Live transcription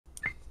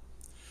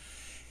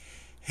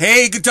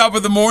Hey, good top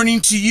of the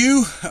morning to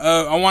you.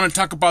 I want to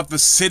talk about the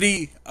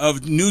city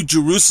of New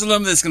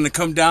Jerusalem that's going to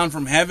come down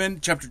from heaven.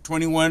 Chapter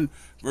 21,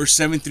 verse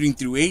 17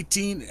 through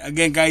 18.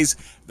 Again, guys,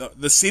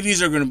 the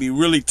cities are going to be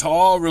really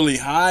tall, really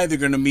high. They're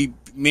going to be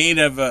made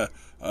of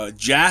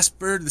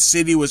jasper. The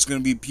city was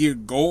going to be pure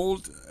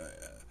gold.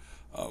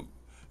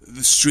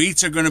 The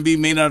streets are going to be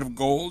made out of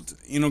gold.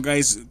 You know,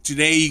 guys,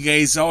 today you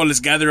guys, let's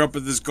gather up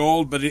with this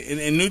gold. But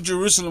in New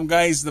Jerusalem,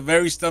 guys, the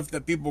very stuff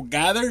that people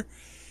gather,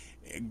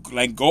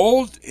 like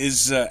gold,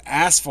 is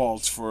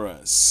asphalt for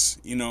us.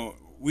 You know,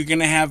 we're going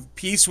to have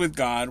peace with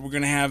God. We're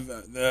going to have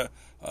the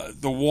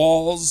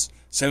walls.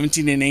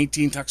 17 and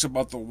 18 talks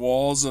about the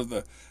walls of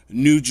the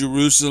New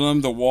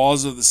Jerusalem, the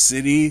walls of the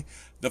city.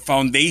 The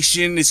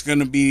foundation is going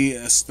to be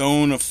a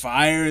stone of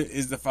fire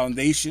is the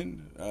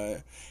foundation.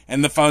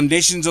 And the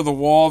foundations of the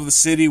wall of the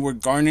city were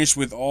garnished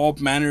with all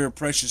manner of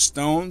precious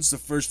stones. The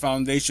first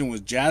foundation was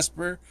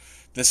jasper,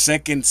 the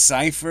second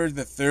cipher,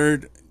 the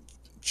third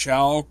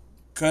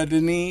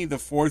chalcedony, the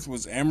fourth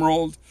was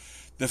emerald,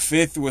 the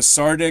fifth was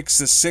sardix,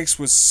 the sixth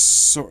was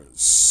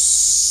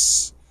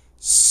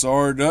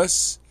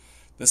sardus,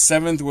 the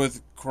seventh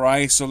was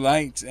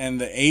chrysolite,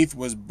 and the eighth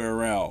was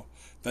beryl,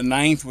 the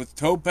ninth was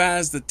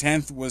topaz, the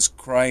 10th was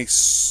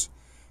chrysoprase,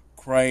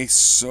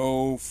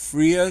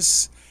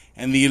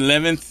 and the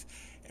 11th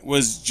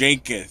was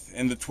maketh,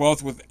 and the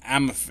 12th was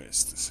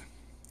amethyst.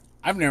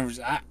 I've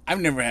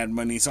never had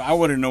money, so I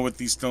wouldn't know what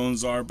these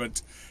stones are,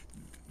 but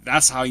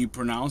that's how you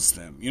pronounce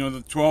them. You know,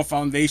 the 12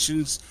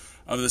 foundations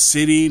of the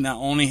city not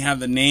only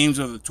have the names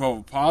of the 12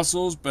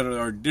 apostles, but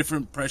are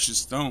different precious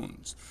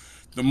stones.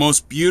 The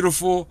most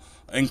beautiful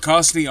and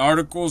costly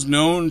articles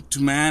known to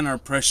man are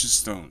precious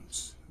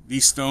stones.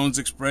 These stones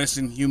express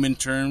in human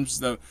terms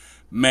the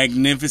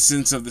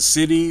magnificence of the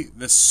city.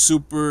 The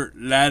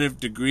superlative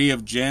degree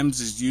of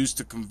gems is used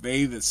to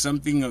convey that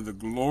something of the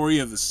glory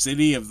of the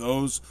city of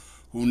those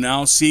who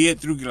now see it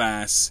through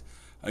glass,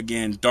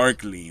 again,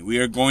 darkly. We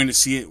are going to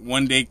see it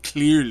one day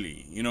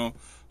clearly. You know,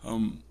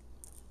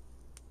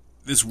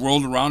 this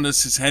world around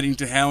us is heading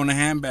to hell in a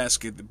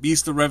handbasket. The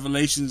beast of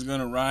Revelation is going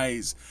to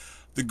rise.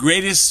 The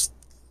greatest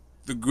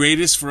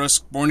for us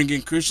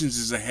born-again Christians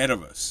is ahead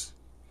of us.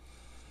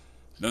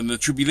 Then the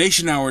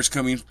tribulation hour is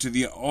coming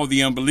to all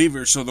the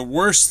unbelievers. So the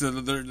worst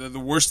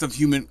of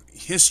human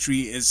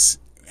history is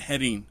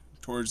heading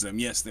towards them.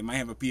 Yes, they might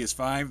have a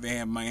PS5.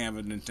 They might have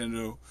a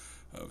Nintendo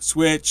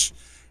Switch.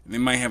 They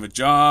might have a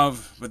job.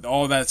 But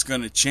all that's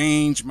going to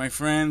change, my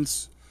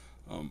friends.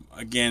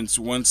 Again,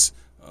 so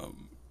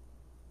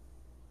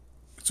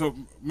so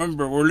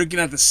remember, we're looking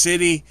at the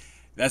city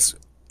that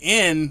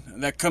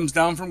comes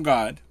down from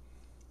God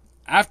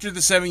after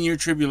the 7-year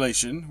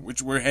tribulation,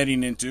 which we're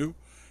heading into.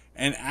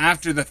 And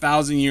after the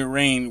 1,000-year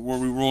reign, where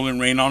we rule and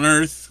reign on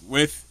earth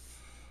with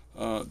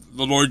the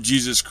Lord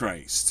Jesus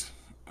Christ.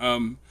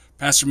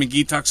 Pastor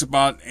McGee talks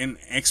about an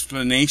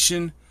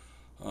explanation,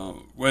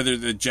 whether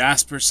the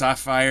jasper,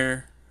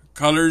 sapphire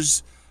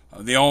colors,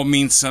 they all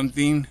mean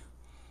something.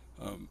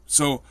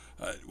 So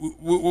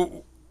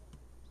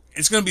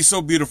it's going to be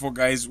so beautiful,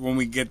 guys, when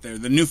we get there.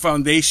 The new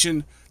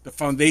foundation, the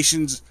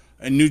foundations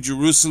in New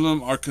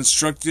Jerusalem are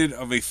constructed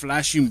of a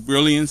flashing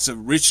brilliance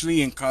of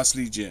richly and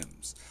costly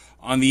gems.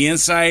 On the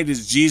inside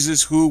is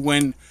Jesus, who,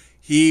 when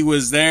he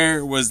was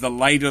there, was the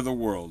light of the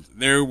world.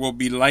 There will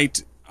be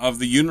light of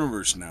the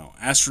universe now.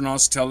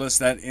 Astronauts tell us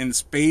that in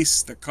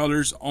space, the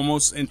colors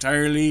almost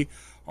entirely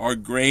are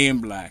gray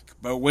and black.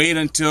 But wait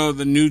until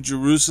the New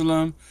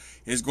Jerusalem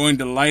is going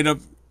to light up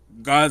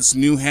God's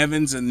new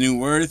heavens and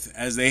new earth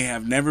as they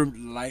have never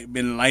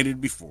been lighted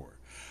before.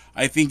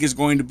 I think is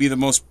going to be the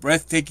most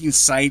breathtaking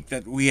sight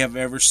that we have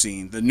ever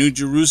seen. The New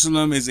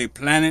Jerusalem is a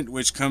planet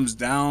which comes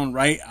down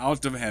right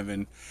out of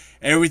heaven.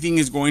 Everything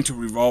is going to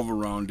revolve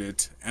around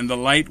it, and the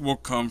light will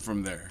come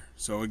from there.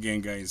 So again,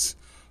 guys,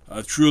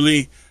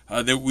 truly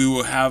that we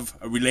will have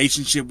a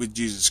relationship with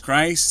Jesus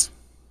Christ.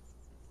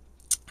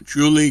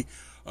 Truly,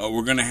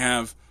 we're going to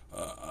have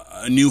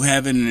a new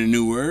heaven and a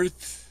new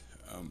earth.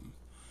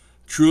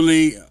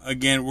 Truly,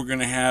 again, we're going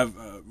to have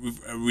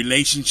a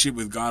relationship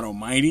with God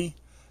Almighty.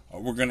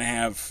 We're going to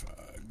have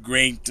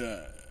great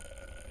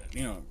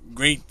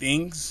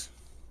things.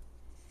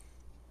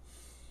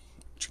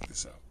 Check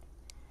this out.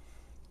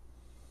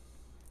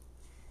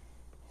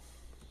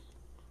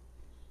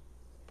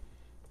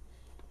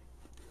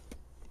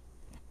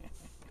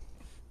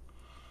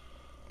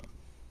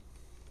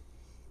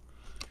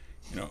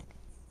 You know,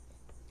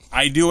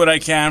 I do what I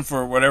can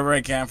for whatever I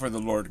can for the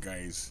Lord,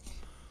 guys.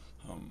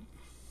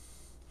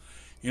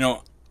 You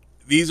know,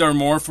 these are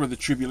more for the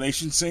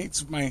tribulation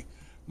saints. My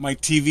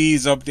TV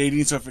is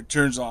updating, so if it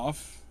turns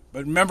off.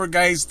 But remember,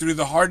 guys, through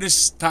the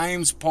hardest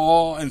times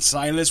Paul and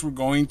Silas were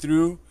going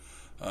through,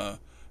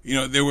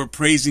 they were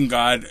praising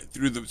God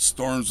through the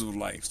storms of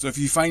life. So if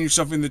you find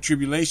yourself in the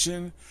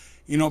tribulation,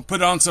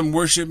 put on some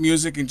worship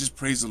music and just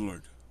praise the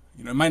Lord.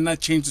 It might not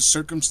change the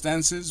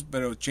circumstances,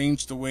 but it'll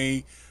change the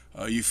way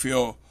you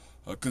feel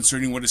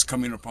concerning what is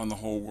coming upon the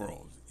whole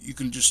world. You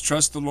can just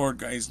trust the Lord,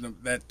 guys,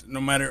 that no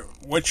matter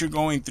what you're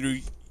going through,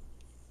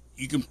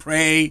 You can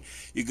pray.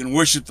 You can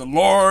worship the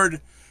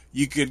Lord.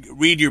 You could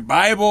read your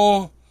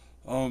Bible.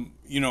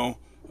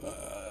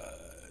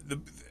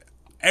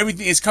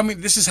 Everything is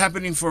coming. This is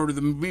happening for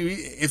the.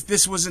 If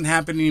this wasn't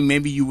happening,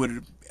 maybe you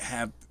would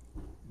have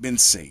been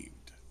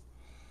saved.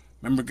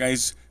 Remember,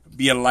 guys,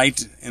 be a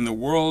light in the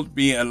world.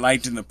 Be a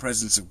light in the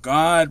presence of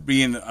God.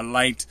 Be a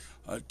light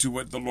to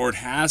what the Lord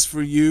has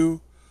for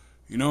you.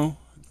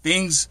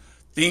 Things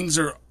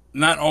are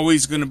not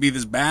always going to be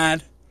this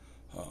bad,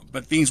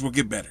 but things will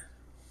get better.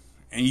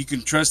 And you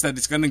can trust that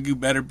it's going to get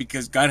better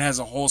because God has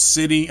a whole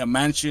city, a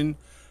mansion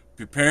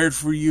prepared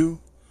for you.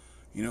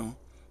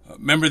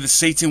 Remember that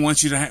Satan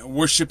wants you to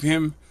worship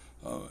him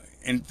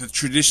and the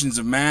traditions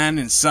of man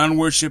and sun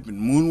worship and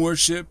moon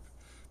worship.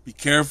 Be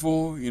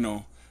careful.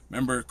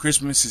 Remember,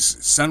 Christmas is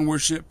sun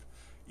worship.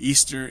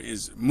 Easter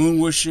is moon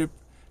worship.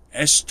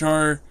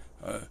 Ishtar,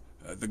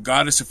 the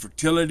goddess of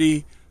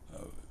fertility.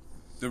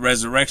 The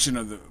resurrection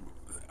of the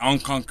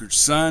unconquered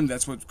sun.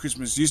 That's what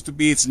Christmas used to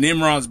be. It's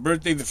Nimrod's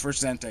birthday, the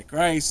first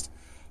Antichrist.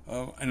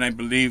 And I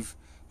believe,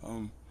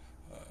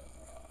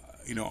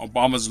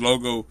 Obama's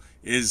logo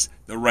is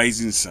the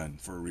rising sun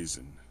for a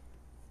reason.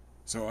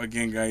 So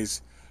again,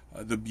 guys,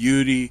 the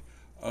beauty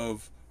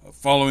of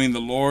following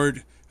the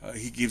Lord,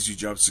 he gives you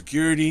job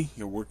security.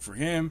 You'll work for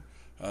him.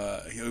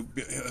 He'll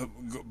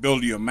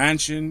build you a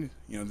mansion.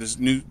 This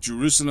new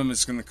Jerusalem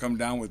is going to come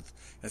down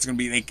that's going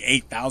to be like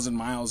 8,000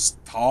 miles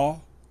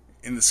tall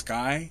in the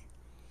sky.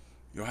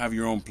 You'll have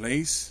your own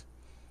place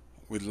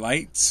with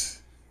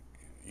lights.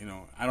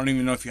 I don't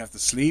even know if you have to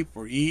sleep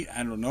or eat.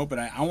 I don't know, but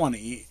I want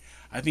to eat.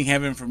 I think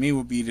heaven for me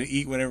would be to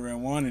eat whatever I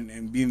want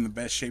and be in the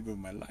best shape of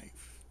my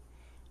life.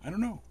 I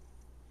don't know.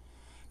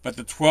 But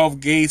the 12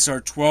 gates are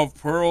 12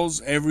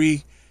 pearls.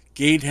 Every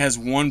gate has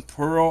one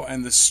pearl,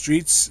 and the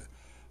streets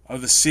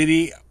of the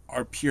city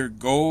are pure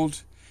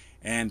gold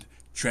and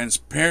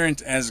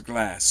transparent as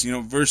glass.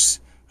 Verse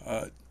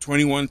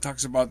 21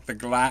 talks about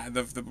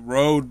the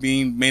road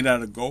being made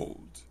out of gold.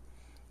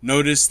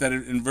 Notice that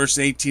in verse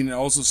 18 it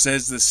also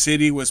says the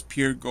city was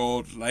pure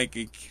gold, like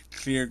a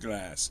clear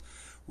glass.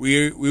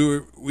 We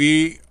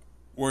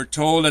were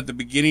told at the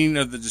beginning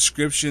of the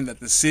description that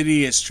the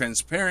city is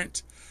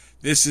transparent.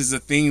 This is the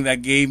thing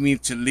that gave me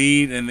to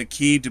lead and the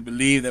key to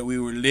believe that we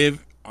will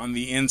live on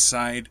the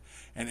inside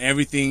and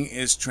everything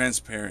is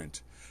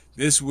transparent.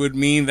 This would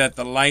mean that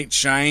the light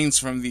shines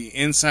from the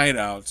inside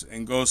out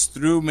and goes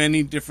through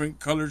many different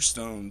colored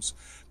stones.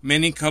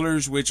 Many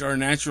colors which our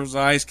natural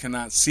eyes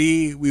cannot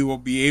see, we will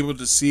be able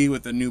to see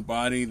with the new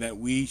body that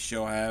we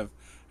shall have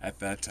at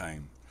that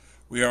time.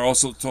 We are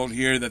also told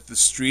here that the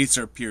streets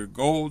are pure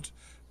gold.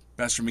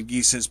 Pastor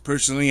McGee says,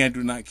 personally, I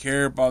do not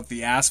care about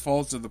the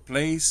asphalt of the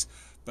place,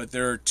 but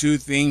there are two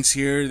things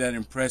here that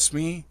impress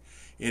me.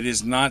 It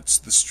is not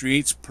the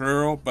streets,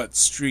 plural, but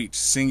street,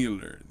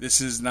 singular.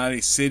 This is not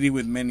a city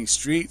with many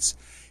streets.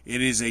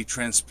 It is a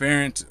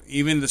transparent,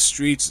 even the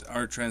streets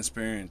are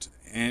transparent,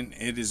 and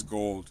it is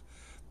gold.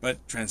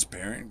 But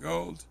transparent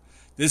gold?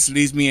 This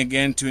leads me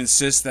again to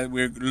insist that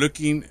we're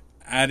looking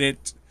at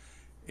it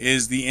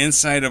is the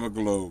inside of a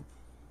globe,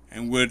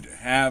 and would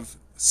have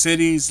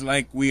cities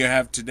like we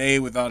have today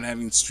without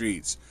having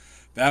streets.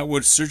 That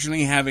would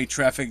certainly have a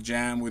traffic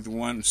jam with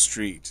one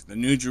street. The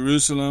New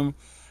Jerusalem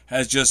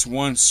has just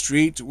one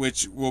street,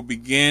 which will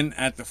begin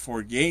at the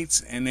 4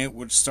 gates, and it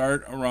would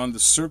start around the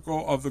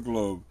circle of the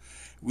globe.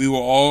 We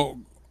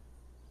will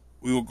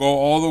go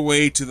all the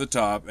way to the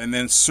top, and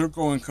then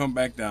circle and come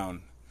back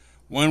down.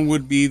 One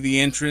would be the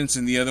entrance,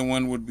 and the other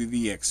one would be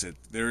the exit.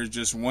 There is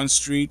just one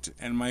street,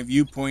 and my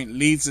viewpoint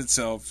leads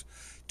itself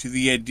to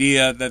the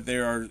idea that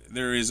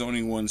there is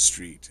only one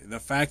street. The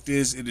fact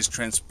is, it is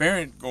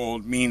transparent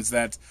gold, means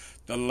that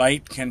the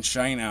light can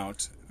shine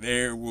out.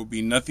 There will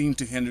be nothing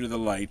to hinder the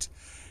light,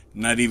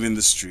 not even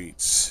the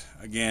streets.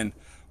 Again,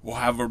 we'll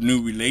have a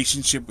new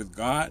relationship with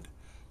God,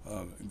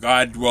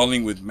 God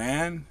dwelling with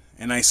man.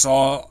 And I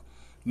saw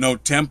no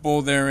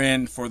temple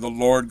therein, for the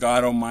Lord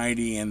God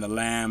Almighty and the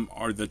Lamb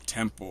are the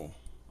temple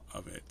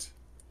of it.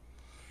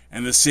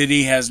 And the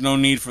city has no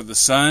need for the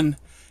sun,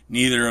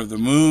 neither of the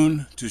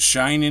moon to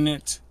shine in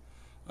it.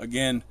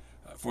 Again,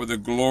 for the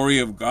glory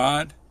of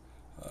God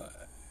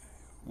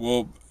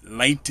will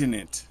lighten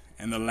it,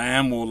 and the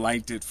Lamb will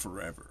light it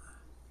forever.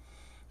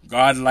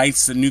 God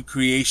lights the new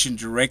creation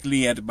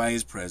directly by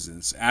his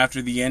presence.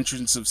 After the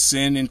entrance of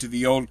sin into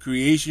the old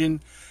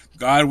creation,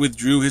 God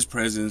withdrew his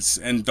presence,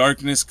 and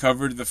darkness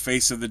covered the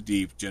face of the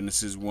deep.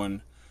 Genesis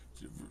 1,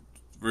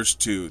 verse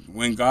 2.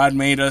 When God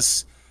made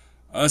us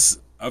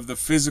of the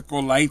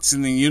physical lights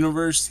in the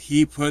universe,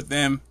 he put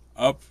them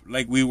up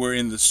like we were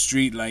in the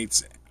street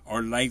lights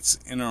or lights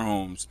in our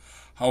homes.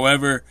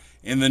 However,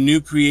 in the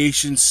new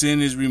creation,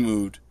 sin is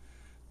removed,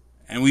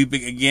 and we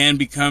again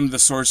become the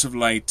source of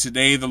light.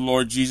 Today, the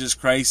Lord Jesus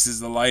Christ is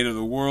the light of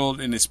the world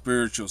in a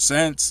spiritual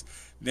sense.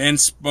 Then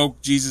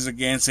spoke Jesus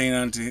again,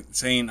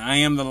 saying, I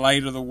am the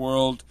light of the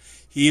world.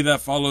 He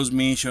that follows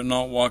me shall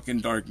not walk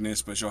in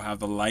darkness, but shall have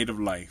the light of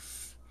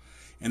life.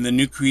 In the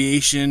new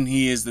creation,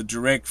 he is the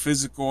direct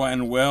physical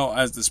and well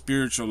as the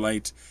spiritual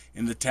light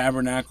in the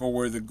tabernacle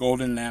where the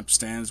golden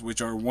lampstands, which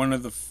are one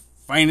of the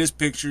finest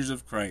pictures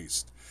of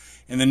Christ.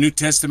 In the New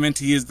Testament,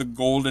 he is the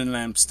golden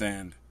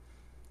lampstand,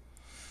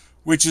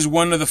 which is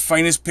one of the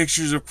finest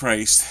pictures of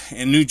Christ.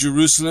 In New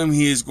Jerusalem,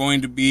 he is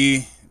going to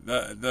be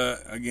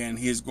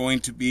he is going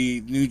to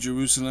be New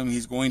Jerusalem.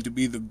 He's going to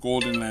be the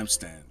golden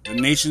lampstand. The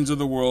nations of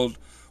the world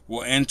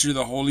will enter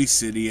the holy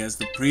city as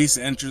the priests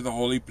enter the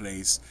holy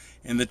place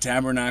in the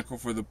tabernacle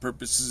for the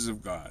purposes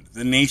of God.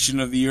 The nation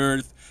of the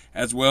earth,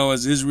 as well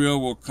as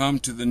Israel, will come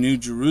to the New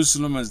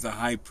Jerusalem as the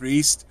high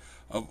priest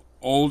of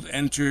old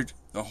entered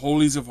the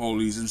holies of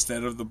holies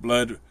instead of the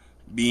blood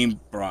being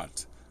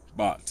bought.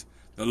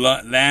 The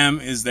Lamb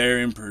is there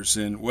in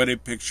person. What a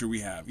picture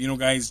we have. You know,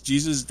 guys,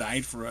 Jesus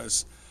died for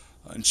us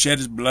and shed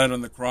his blood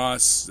on the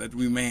cross that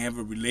we may have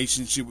a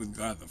relationship with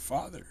God the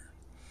Father.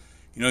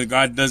 You know,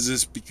 God does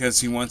this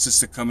because he wants us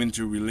to come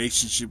into a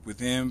relationship with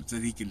him, so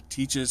that he can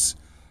teach us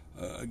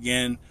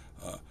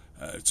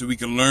so we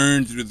can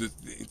learn through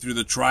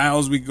the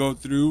trials we go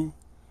through.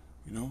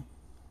 You know,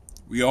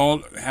 we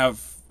all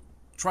have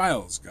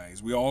trials,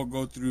 guys. We all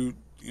go through,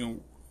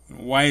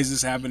 why is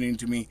this happening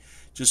to me?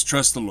 Just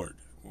trust the Lord.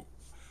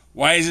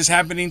 Why is this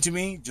happening to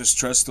me? Just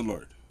trust the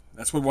Lord.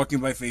 That's what walking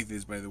by faith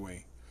is, by the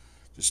way.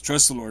 Just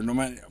trust the Lord. No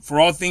matter, for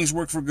all things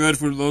work for good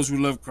for those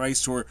who love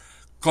Christ, who are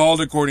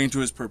called according to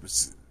his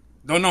purpose.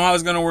 Don't know how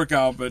it's going to work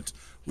out, but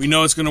we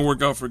know it's going to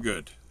work out for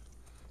good.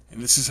 And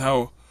this is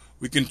how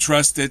we can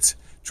trust it.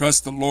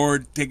 Trust the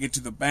Lord. Take it to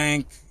the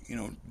bank.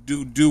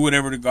 Do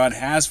whatever God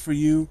has for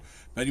you.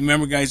 But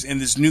remember, guys, in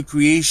this new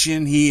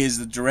creation, he is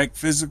the direct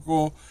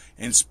physical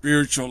and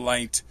spiritual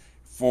light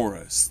for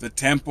us. The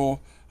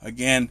temple,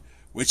 again,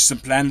 which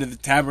supplanted the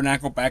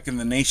tabernacle back in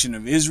the nation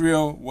of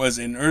Israel, was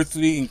an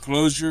earthly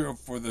enclosure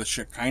for the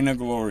Shekinah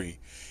glory.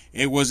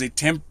 It was a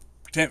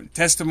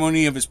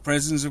testimony of his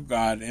presence of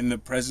God in the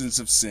presence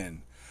of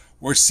sin.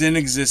 Where sin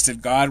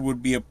existed, God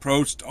would be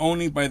approached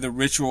only by the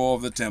ritual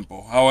of the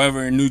temple.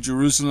 However, in New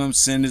Jerusalem,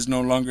 sin is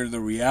no longer the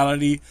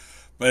reality,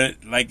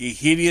 but like a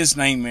hideous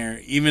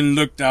nightmare, even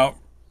looked out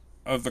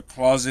of the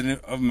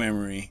closet of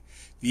memory.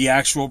 The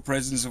actual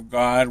presence of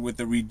God with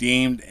the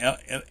redeemed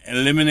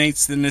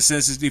eliminates the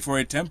necessity for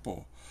a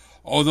temple.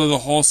 Although the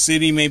whole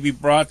city may be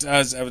brought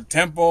as a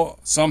temple,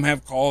 some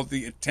have called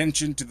the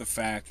attention to the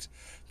fact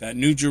that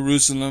New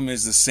Jerusalem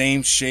is the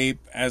same shape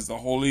as the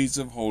holies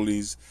of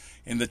holies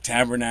in the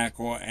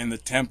tabernacle and the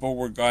temple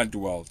where God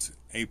dwelt,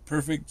 a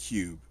perfect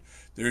cube.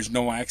 There is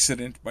no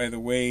accident, by the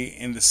way.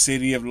 In the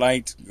city of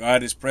light,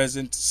 God is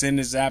present, sin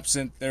is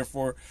absent,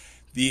 therefore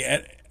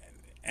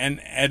an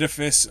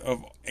edifice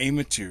of a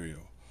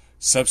material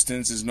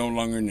substance is no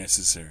longer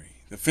necessary.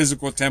 The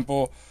physical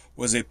temple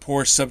was a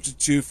poor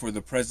substitute for the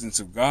presence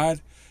of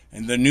God,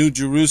 and the New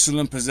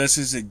Jerusalem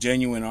possesses a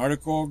genuine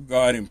article,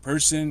 God in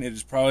person. It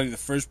is probably the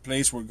first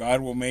place where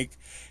God will make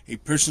a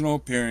personal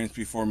appearance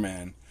before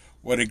man.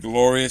 What a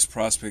glorious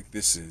prospect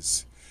this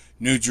is.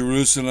 New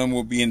Jerusalem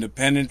will be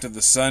independent of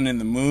the sun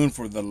and the moon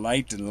for the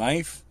light and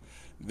life.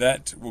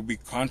 That will be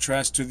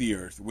contrast to the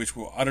earth, which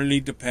will utterly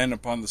depend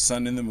upon the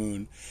sun and the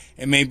moon.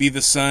 It may be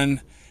the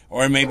sun,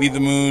 or it may be the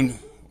moon,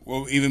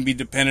 will even be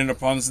dependent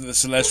upon the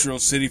celestial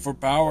city for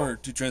power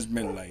to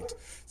transmit light,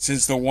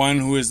 since the one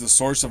who is the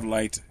source of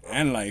light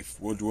and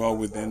life will dwell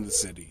within the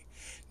city.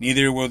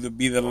 Neither will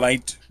the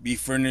light be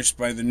furnished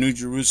by the New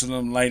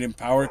Jerusalem Light and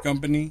Power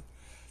Company.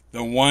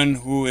 The one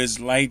who is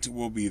light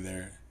will be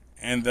there,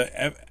 and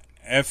the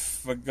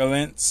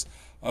effulgence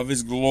of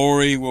his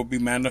glory will be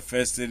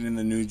manifested in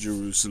the New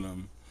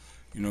Jerusalem.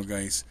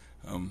 Guys,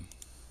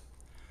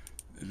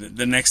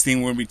 the next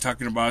thing we'll be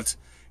talking about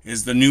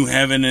is the new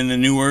heaven and the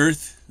new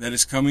earth that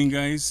is coming,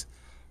 guys.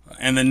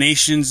 And the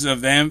nations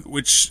of them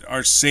which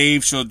are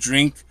saved shall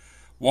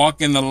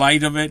walk in the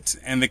light of it,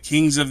 and the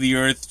kings of the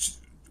earth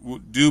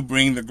do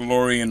bring the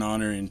glory and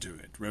honor into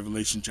it.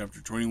 Revelation chapter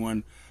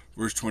 21,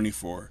 verse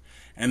 24.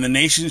 And the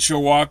nations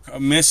shall walk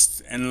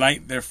amidst and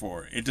light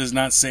therefore. It does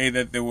not say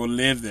that they will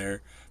live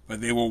there,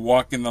 but they will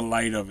walk in the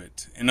light of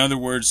it. In other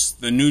words,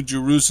 the New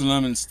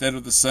Jerusalem, instead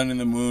of the sun and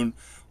the moon,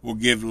 will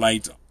give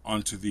light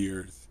onto the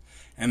earth.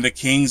 And the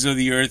kings of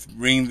the earth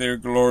bring their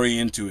glory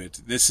into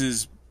it. This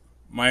is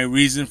my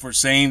reason for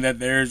saying that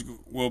there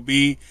will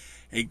be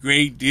a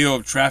great deal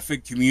of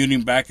traffic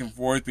commuting back and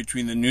forth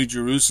between the New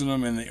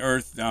Jerusalem and the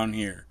earth down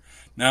here.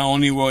 Not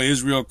only will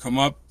Israel come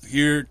up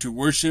here to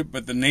worship,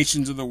 but the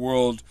nations of the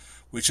world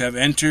which have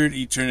entered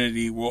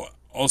eternity will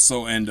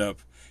also end up.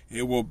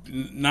 It will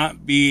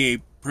not be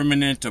a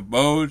permanent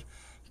abode,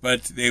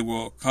 but they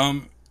will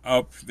come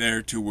up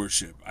there to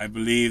worship. I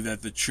believe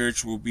that the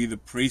church will be the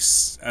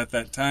priests at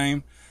that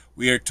time.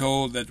 We are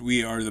told that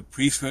we are the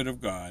priesthood of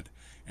God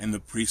and the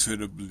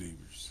priesthood of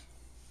believers.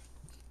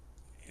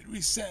 It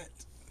reset.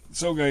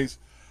 So, guys,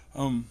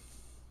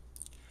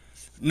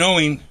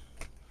 knowing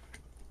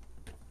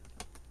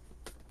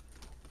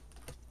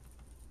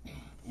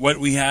what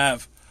we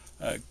have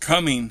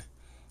coming,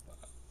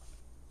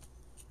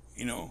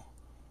 no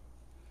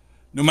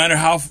matter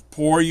how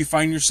poor you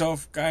find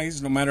yourself,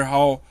 guys, no matter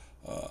how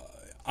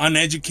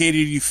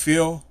uneducated you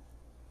feel,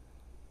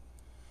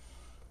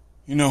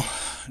 no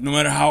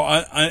matter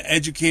how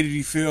uneducated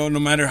you feel, no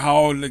matter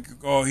how, like,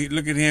 oh,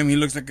 look at him, he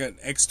looks like an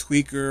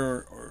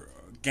ex-tweaker or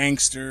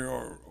gangster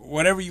or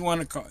whatever you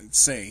want to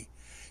say.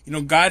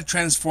 God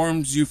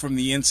transforms you from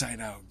the inside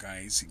out,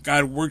 guys.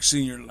 God works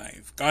in your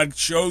life. God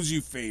shows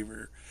you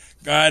favor.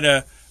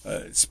 God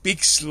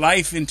speaks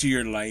life into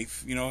your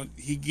life.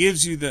 He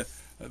gives you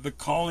the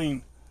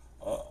calling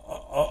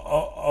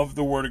of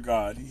the Word of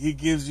God. He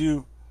gives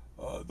you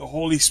the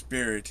Holy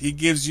Spirit. He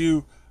gives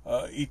you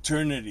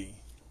eternity.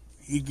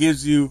 He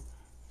gives you...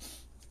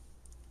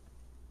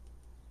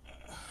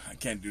 I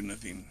can't do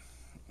nothing.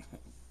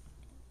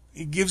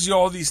 He gives you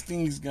all these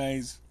things,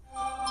 guys.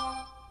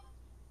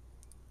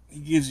 He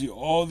gives you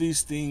all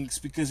these things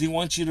because he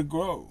wants you to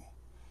grow.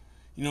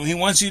 He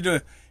wants you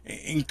to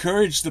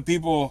encourage the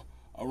people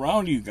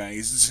around you,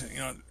 guys.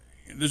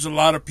 There's a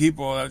lot of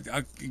people. I'll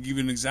give you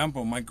an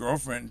example. My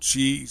girlfriend,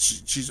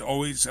 she's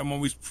always, I'm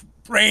always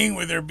praying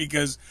with her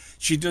because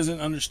she doesn't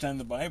understand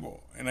the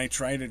Bible. And I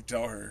try to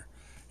tell her.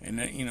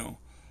 And,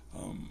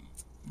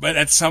 but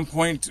at some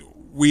point,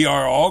 we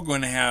are all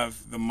going to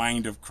have the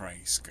mind of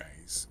Christ,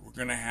 guys. We're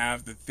going to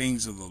have the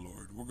things of the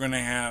Lord. We're going to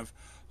have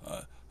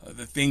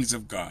the things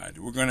of God.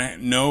 We're going to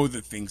know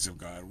the things of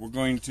God. We're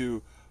going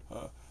to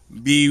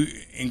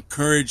be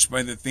encouraged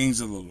by the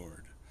things of the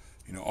Lord.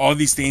 All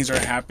these things are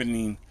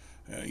happening.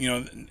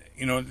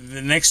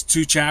 The next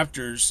 2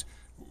 chapters,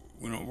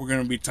 we're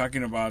going to be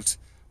talking about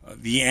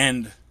the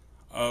end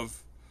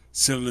of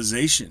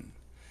civilization.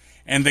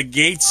 And the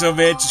gates of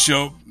it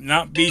shall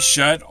not be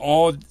shut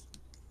all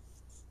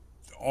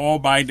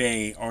by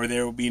day, or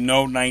there will be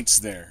no nights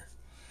there.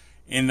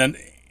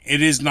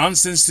 It is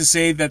nonsense to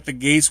say that the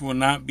gates will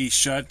not be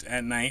shut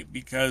at night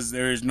because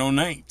there is no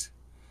night.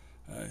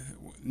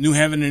 New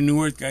heaven and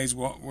new earth, guys,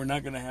 we're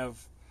not going to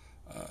have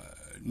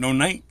no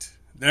night.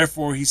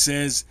 Therefore, he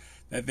says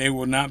that they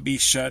will not be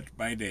shut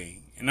by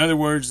day. In other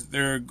words,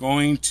 they're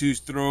going to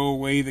throw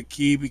away the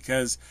key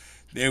because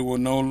there will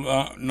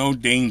no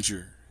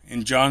danger.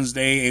 In John's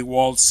day, a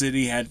walled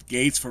city had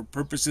gates for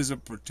purposes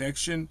of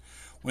protection.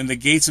 When the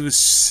gates of a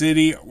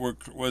city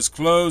was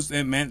closed,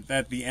 it meant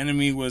that the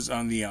enemy was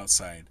on the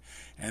outside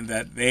and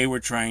that they were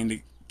trying to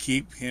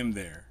keep him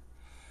there.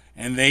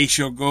 And they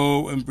shall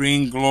go and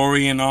bring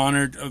glory and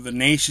honor of the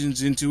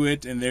nations into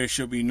it, and there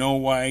shall be no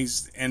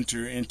wise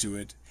enter into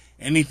it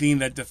anything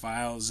that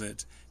defiles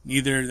it,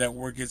 neither that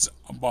worketh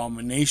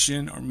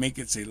abomination or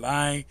maketh a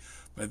lie,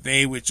 but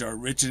they which are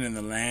written in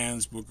the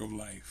Lamb's book of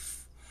life.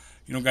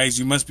 Guys,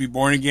 you must be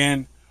born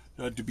again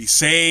to be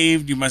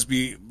saved. You must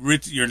be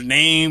your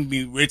name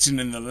be written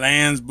in the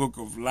Lamb's book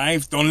of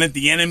life. Don't let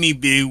the enemy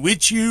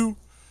bewitch you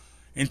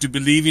into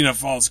believing a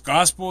false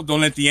gospel.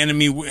 Don't let the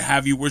enemy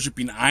have you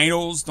worshiping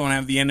idols. Don't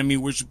have the enemy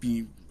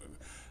worshiping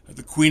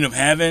the Queen of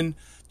Heaven.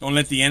 Don't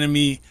let the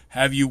enemy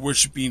have you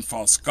worshiping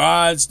false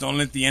gods. Don't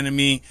let the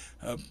enemy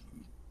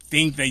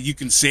think that you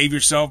can save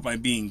yourself by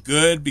being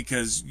good,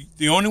 because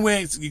the only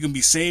way you can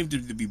be saved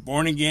is to be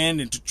born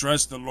again and to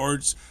trust the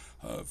Lord's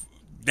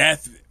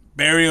death,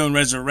 burial, and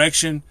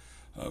resurrection,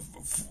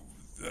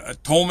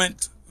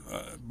 atonement,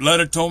 blood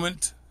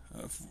atonement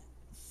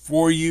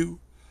for you,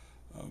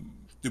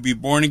 to be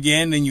born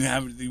again. Then you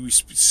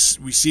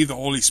receive the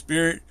Holy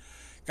Spirit.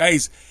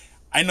 Guys,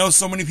 I know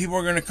so many people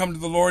are going to come to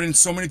the Lord and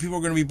so many people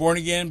are going to be born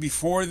again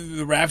before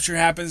the rapture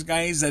happens,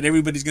 guys, that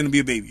everybody's going to be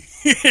a baby.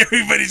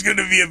 Everybody's going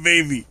to be a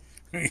baby.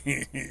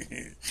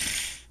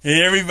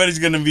 Everybody's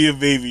going to be a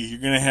baby. You're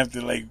going to have to,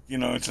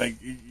 it's like,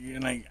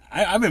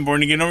 I've been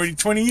born again already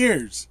 20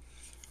 years.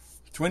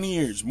 20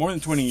 years, more than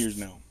 20 years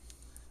now.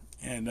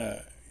 And,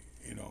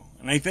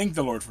 and I thank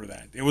the Lord for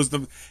that. It was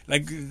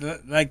like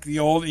the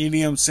old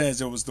idiom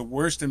says, it was the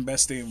worst and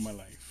best day of my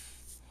life.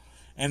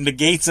 And the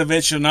gates of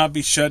it shall not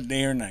be shut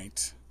day or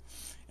night.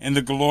 And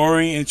the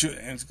glory,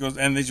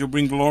 and they shall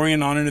bring glory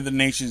and honor to the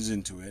nations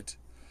into it.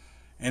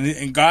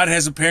 And God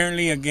has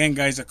apparently, again,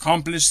 guys,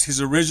 accomplished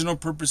his original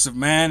purpose of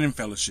man and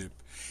fellowship.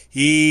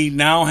 He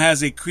now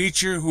has a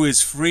creature who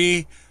is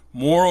free,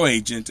 moral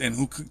agent, and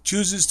who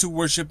chooses to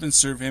worship and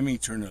serve him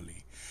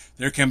eternally.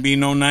 There can be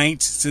no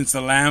night, since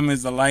the Lamb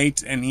is the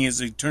light, and he is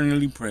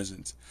eternally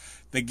present.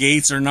 The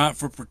gates are not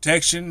for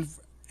protection,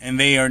 and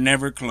they are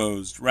never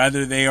closed.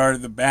 Rather, they are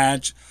the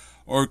badge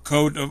or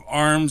coat of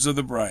arms of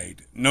the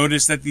bride.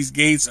 Notice that these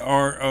gates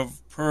are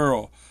of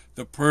pearl.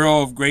 The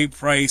pearl of great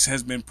price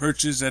has been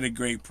purchased at a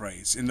great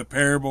price. In the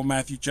parable,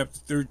 Matthew chapter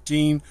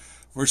 13,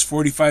 verse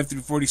 45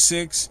 through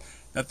 46,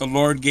 that the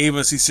Lord gave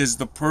us, he says,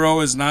 the pearl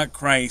is not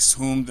Christ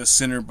whom the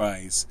sinner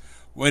buys.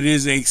 What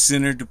is a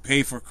sinner to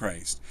pay for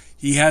Christ?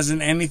 He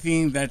hasn't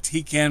anything that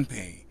he can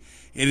pay.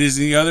 It is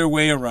the other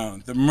way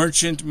around. The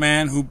merchant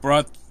man who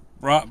bought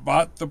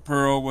the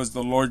pearl was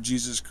the Lord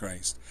Jesus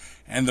Christ,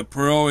 and the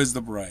pearl is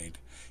the bride.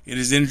 It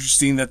is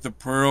interesting that the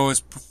pearl is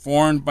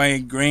formed by a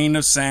grain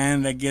of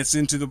sand that gets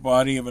into the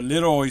body of a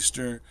little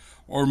oyster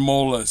or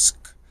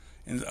mollusk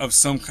of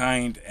some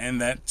kind,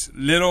 and that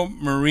little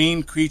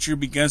marine creature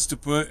begins to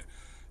put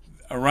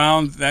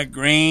around that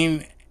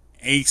grain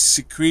a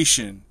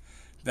secretion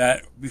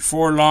that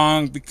before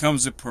long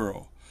becomes a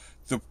pearl.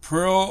 The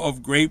pearl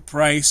of great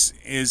price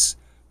is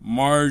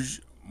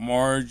margaret,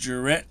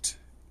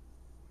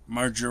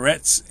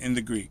 margarets in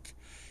the Greek.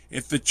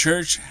 If the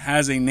church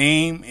has a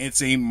name,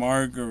 it's a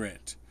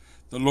Margaret.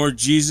 The Lord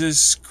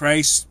Jesus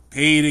Christ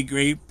paid a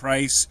great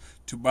price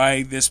to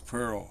buy this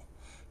pearl.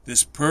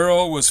 This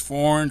pearl was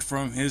formed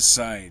from his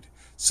side.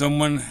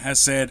 Someone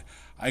has said,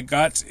 I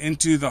got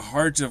into the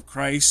heart of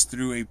Christ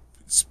through a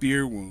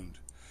spear wound.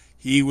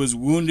 He was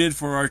wounded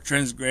for our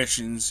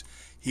transgressions.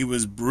 He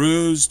was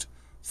bruised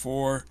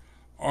for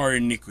our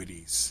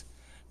iniquities.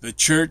 The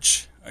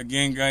church,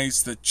 again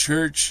guys, the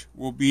church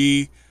will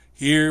be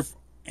here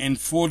in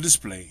full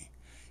display.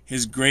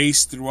 His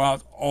grace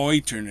throughout all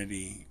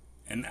eternity.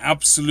 An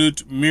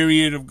absolute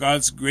myriad of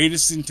God's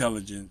greatest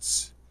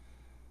intelligence,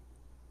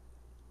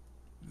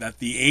 that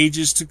the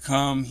ages to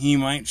come he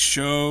might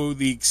show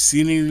the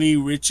exceedingly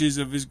riches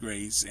of his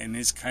grace and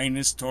his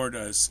kindness toward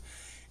us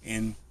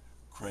in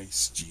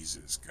Christ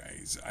Jesus.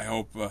 Guys, I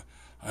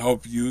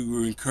hope you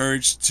were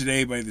encouraged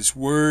today by this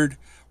word.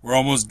 We're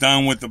almost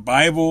done with the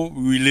Bible.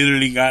 We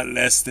literally got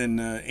less than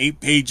 8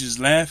 pages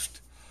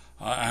left.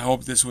 I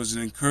hope this was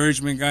an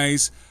encouragement,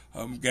 guys.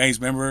 Guys,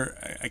 remember,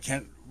 I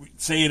can't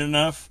say it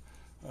enough.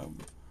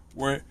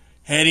 We're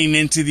heading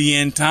into the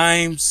end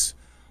times.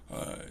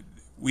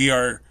 We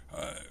are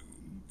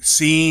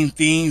seeing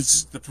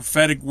things. The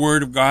prophetic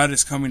word of God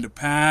is coming to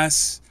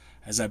pass.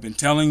 As I've been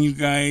telling you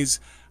guys,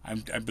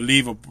 I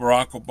believe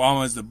Barack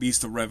Obama is the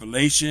beast of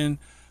Revelation.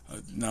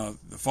 Now,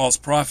 the false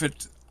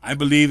prophet, I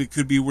believe it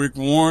could be Rick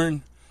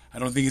Warren. I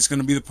don't think it's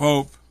going to be the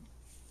Pope.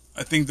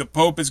 I think the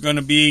Pope is going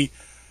to be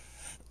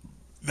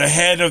the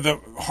head of the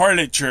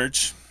harlot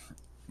church.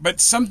 But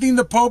something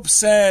the Pope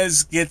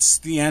says gets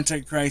the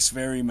Antichrist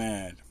very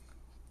mad.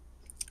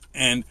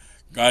 And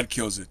God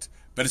kills it.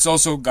 But it's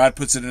also God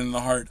puts it in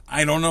the heart.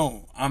 I don't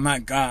know. I'm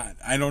not God.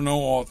 I don't know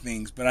all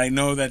things. But I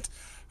know that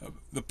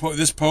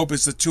this Pope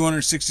is the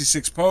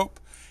 266th Pope.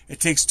 It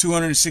takes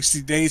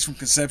 260 days from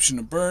conception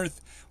to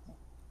birth.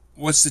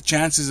 What's the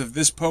chances of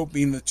this Pope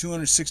being the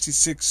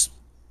 266th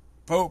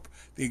Pope?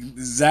 The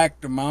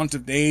exact amount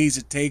of days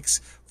it takes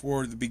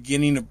for the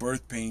beginning of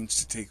birth pains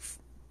to take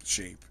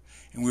shape.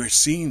 And we're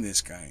seeing this,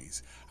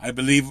 guys. I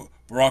believe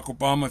Barack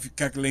Obama, if you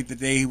calculate the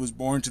day he was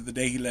born to the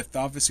day he left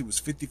office, he was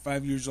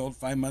 55 years old,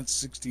 5 months,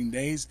 16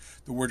 days.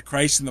 The word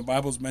Christ in the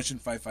Bible is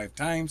mentioned 55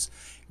 times.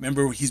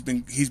 Remember, he's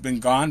been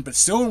gone, but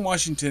still in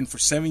Washington for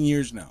 7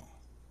 years now.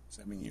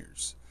 7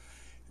 years.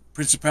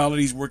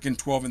 Principalities working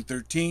 12 and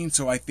 13,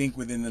 so I think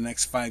within the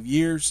next 5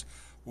 years,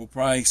 we'll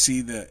probably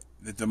see the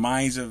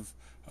demise of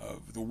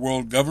the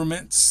world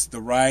governments, the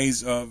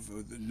rise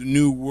of the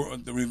new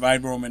world, the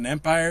revived Roman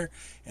Empire,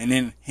 and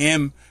then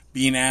him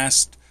being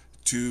asked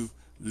to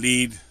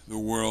lead the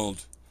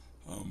world.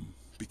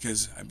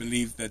 Because I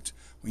believe that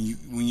when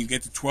you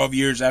get to 12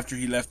 years after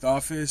he left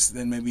office,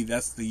 then maybe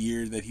that's the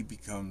year that he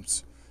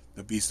becomes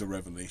the beast of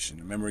Revelation.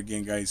 Remember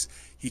again, guys,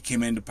 he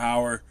came into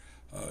power.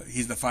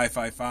 He's the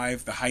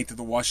 555. The height of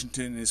the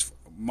Washington is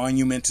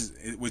monument,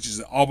 which is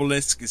the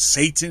obelisk, is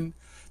Satan.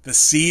 The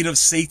seed of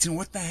Satan.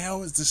 What the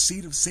hell is the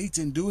seed of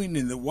Satan doing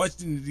in the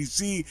Washington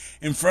D.C.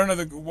 in front of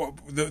the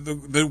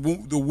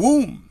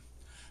womb?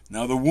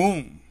 Now the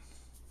womb,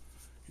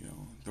 you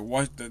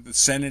know, the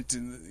Senate,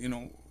 and you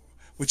know,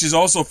 which is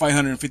also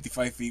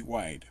 555 feet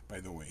wide. By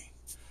the way,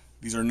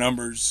 these are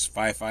numbers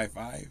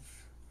 555.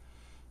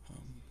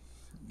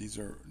 These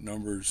are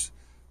numbers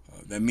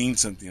that mean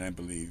something, I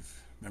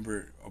believe.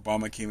 Remember,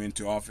 Obama came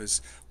into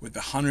office with the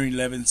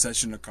 111th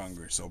session of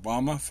Congress.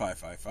 Obama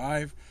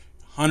 555.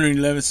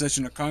 111th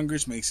session of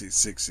Congress makes it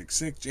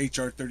 666.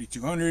 H.R.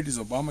 3200 is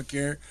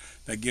Obamacare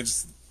that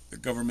gives the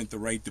government the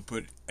right to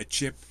put a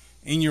chip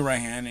in your right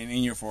hand and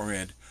in your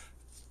forehead,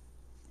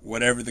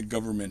 whatever the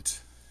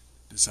government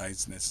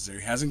decides necessary.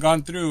 It hasn't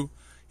gone through.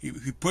 He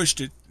pushed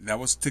it. That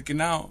was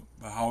taken out.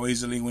 But how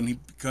easily, when he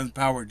becomes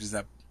power, does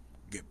that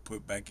get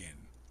put back in?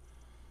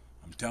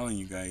 I'm telling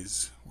you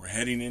guys, we're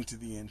heading into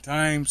the end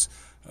times.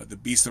 The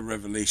beast of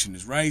Revelation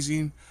is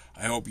rising.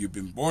 I hope you've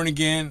been born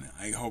again.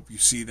 I hope you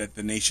see that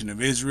the nation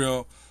of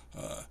Israel,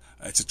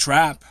 it's a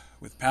trap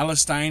with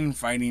Palestine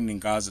fighting in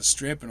Gaza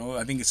Strip. And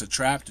I think it's a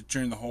trap to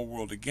turn the whole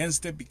world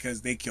against it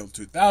because they killed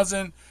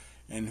 2,000.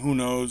 And who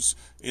knows,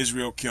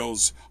 Israel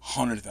kills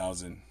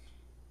 100,000.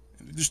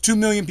 There's 2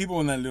 million people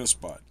in that little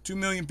spot. 2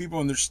 million people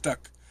and they're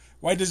stuck.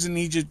 Why doesn't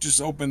Egypt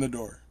just open the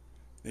door?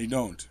 They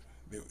don't.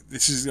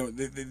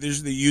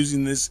 They're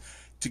using this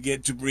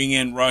to bring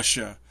in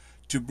Russia,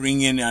 to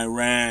bring in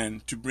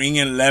Iran, to bring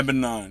in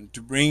Lebanon,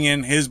 to bring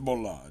in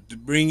Hezbollah, to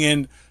bring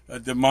in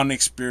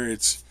demonic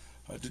spirits,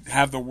 to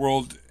have the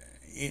world.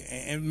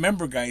 And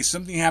remember, guys,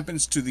 something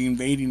happens to the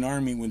invading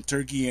army when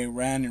Turkey,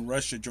 Iran, and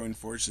Russia join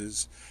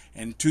forces,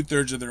 and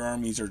 2/3 of their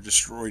armies are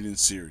destroyed in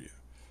Syria.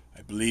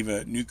 I believe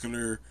a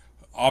nuclear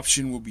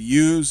option will be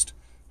used.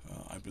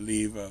 I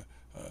believe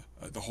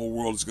the whole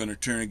world is going to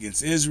turn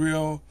against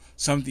Israel.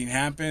 Something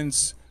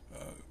happens.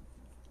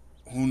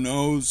 Who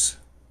knows?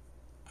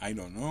 I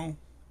don't know.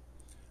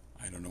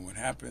 I don't know what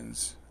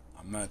happens.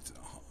 I'm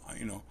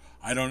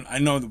I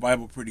know the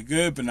Bible pretty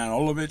good, but not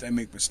all of it. I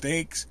make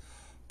mistakes,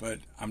 but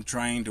I'm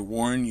trying to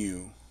warn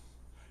you.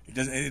 It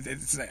doesn't.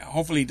 It's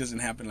hopefully it doesn't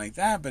happen like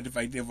that. But if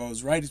I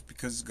was right, it's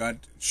because God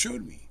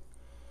showed me,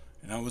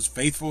 and I was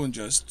faithful and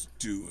just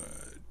to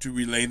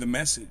relay the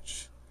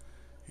message.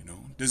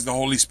 Does the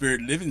Holy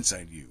Spirit live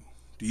inside you?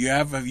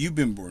 Have you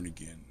been born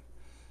again?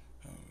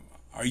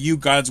 Are you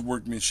God's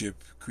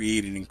workmanship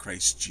created in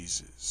Christ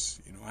Jesus?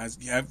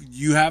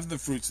 You have the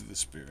fruits of the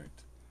Spirit.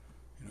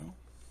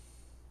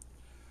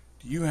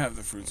 Do you have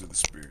the fruits of the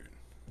Spirit?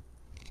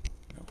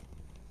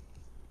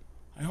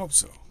 I hope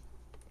so.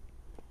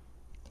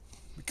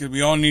 Because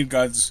we all need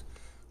God's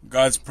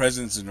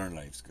presence in our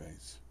lives,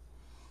 guys.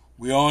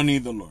 We all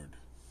need the Lord.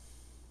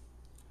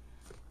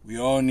 We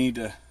all need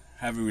to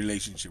have a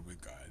relationship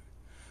with God.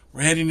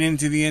 We're heading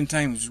into the end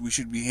times. We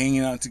should be hanging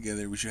out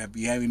together. We should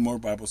be having more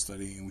Bible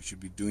study, and we should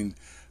be doing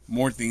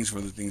more things for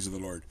the things of the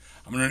Lord.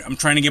 I'm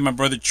trying to get my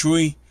brother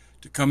Chewy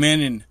to come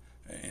in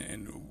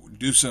and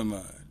do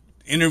some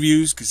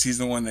interviews, because he's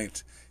the one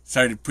that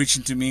started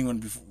preaching to me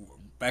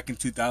back in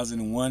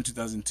 2001,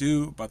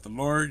 2002 about the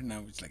Lord, and I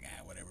was like,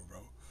 whatever, bro.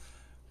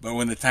 But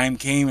when the time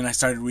came and I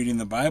started reading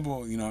the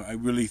Bible,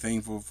 I'm really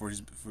thankful for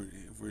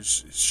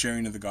his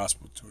sharing of the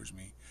gospel towards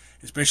me,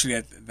 especially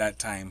at that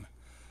time.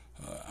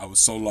 I was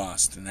so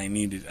lost, and I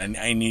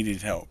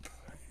needed help,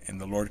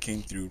 and the Lord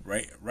came through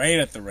right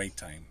at the right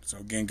time. So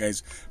again,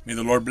 guys, may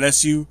the Lord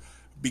bless you.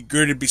 Be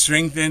girded, be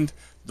strengthened.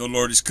 The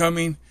Lord is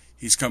coming.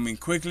 He's coming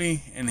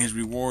quickly, and His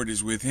reward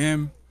is with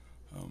Him.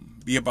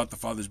 Be about the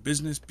Father's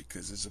business,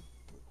 because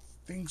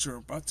things are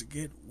about to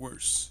get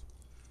worse.